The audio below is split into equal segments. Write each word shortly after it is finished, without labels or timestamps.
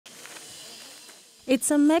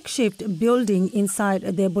It's a makeshift building inside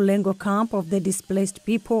the Bulengo camp of the displaced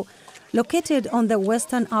people, located on the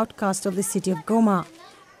western outskirts of the city of Goma.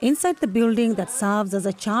 Inside the building that serves as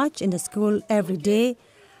a church and a school every day,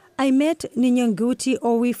 I met Ninyanguti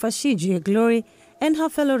Owi Fashiji Glory and her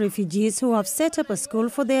fellow refugees who have set up a school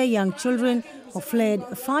for their young children who fled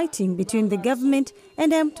fighting between the government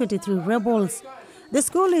and M23 rebels. The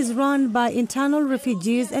school is run by internal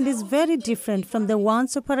refugees and is very different from the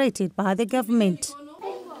ones operated by the government.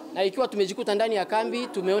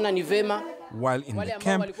 While in the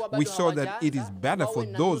camp, we saw that it is better for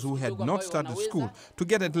those who had not started school to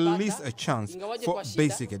get at least a chance for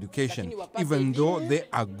basic education, even though they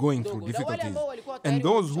are going through difficulties. And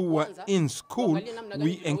those who were in school,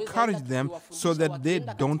 we encourage them so that they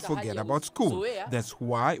don't forget about school. That's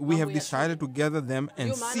why we have decided to gather them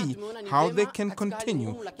and see how they can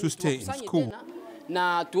continue to stay in school.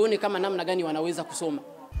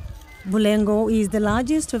 Bulengo is the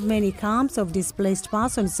largest of many camps of displaced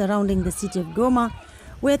persons surrounding the city of Goma,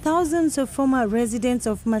 where thousands of former residents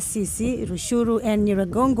of Masisi, Rushuru and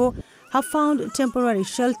Nyiragongo have found temporary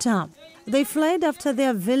shelter. They fled after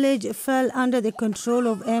their village fell under the control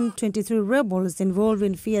of M23 rebels involved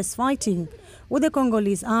in fierce fighting with the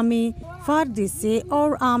Congolese army, FARDC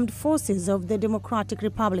or armed forces of the Democratic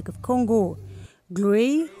Republic of Congo.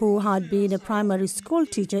 Glory, who had been a primary school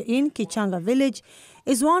teacher in Kichanga village,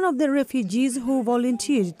 is one of the refugees who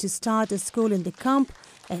volunteered to start a school in the camp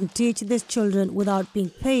and teach the children without being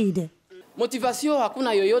paid. There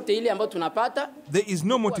is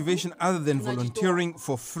no motivation other than volunteering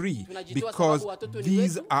for free because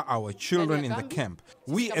these are our children in the camp.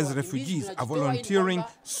 We as refugees are volunteering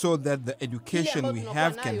so that the education we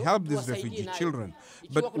have can help these refugee children.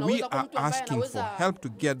 But we are asking for help to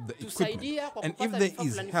get the equipment. And if there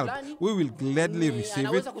is help, we will gladly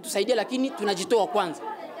receive it.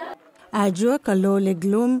 Adjo Kalole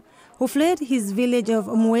Gloom, who fled his village of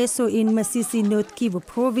Mweso in Masisi, North Kivu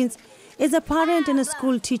province, is a parent and a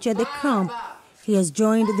school teacher at the camp. He has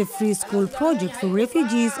joined the Free School Project for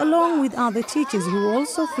refugees along with other teachers who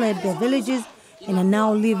also fled their villages and are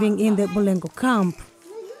now living in the Bulengo camp.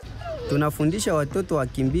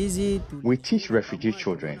 We teach refugee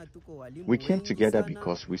children. We came together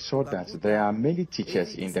because we saw that there are many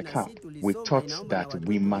teachers in the camp. We thought that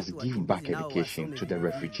we must give back education to the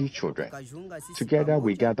refugee children. Together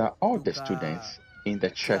we gather all the students in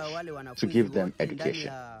the church to give them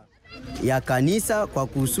education. A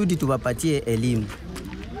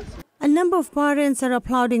number of parents are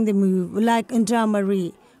applauding the move, like Andra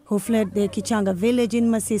Marie, who fled the Kichanga village in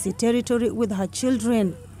Masisi territory with her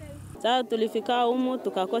children.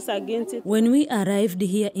 When we arrived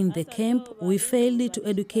here in the camp, we failed to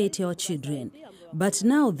educate our children. But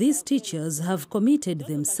now these teachers have committed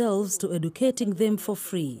themselves to educating them for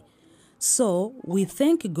free. So we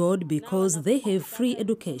thank God because they have free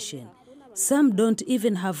education. Some don't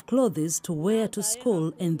even have clothes to wear to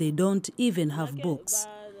school and they don't even have books.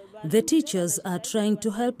 The teachers are trying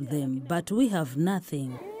to help them, but we have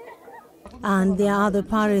nothing. And there are other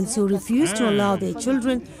parents who refuse to allow their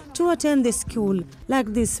children to attend the school,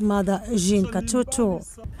 like this mother, Jean Katoto.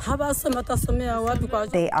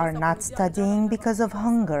 They are not studying because of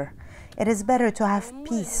hunger. It is better to have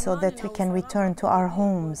peace so that we can return to our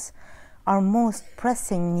homes. Our most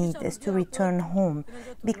pressing need is to return home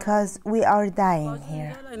because we are dying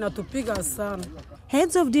here.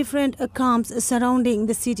 Heads of different camps surrounding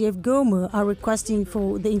the city of Goma are requesting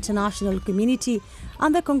for the international community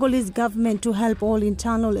and the Congolese government to help all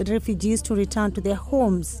internal refugees to return to their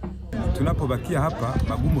homes.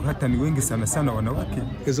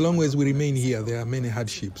 As long as we remain here, there are many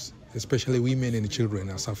hardships, especially women and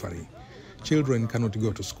children are suffering. Children cannot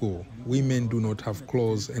go to school. Women do not have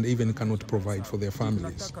clothes and even cannot provide for their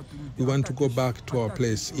families. We want to go back to our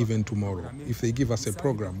place even tomorrow. If they give us a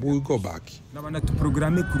program, we will go back.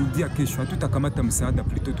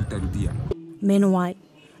 Meanwhile,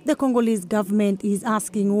 the Congolese government is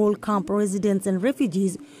asking all camp residents and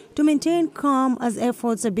refugees to maintain calm as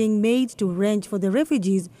efforts are being made to arrange for the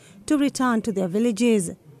refugees to return to their villages.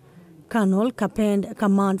 Colonel Kapend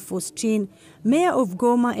Command Faustin, Mayor of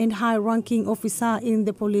Goma and high-ranking officer in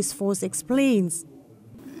the police force, explains.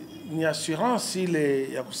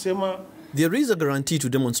 There is a guarantee to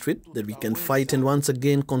demonstrate that we can fight and once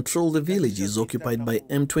again control the villages occupied by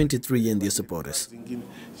M23 and their supporters.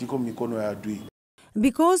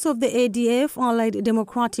 Because of the ADF, Allied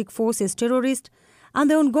Democratic Forces terrorists,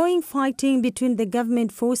 and the ongoing fighting between the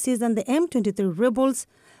government forces and the M23 rebels,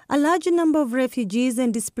 a large number of refugees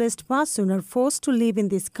and displaced persons are forced to live in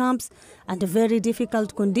these camps under very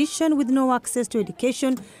difficult conditions with no access to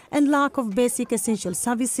education and lack of basic essential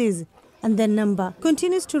services. and their number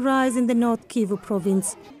continues to rise in the North Kivu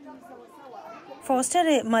province. For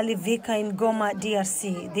Austere, Malivika in Goma,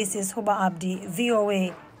 DRC, this is Hubbah Abdi,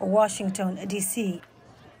 VOA, Washington, D.C.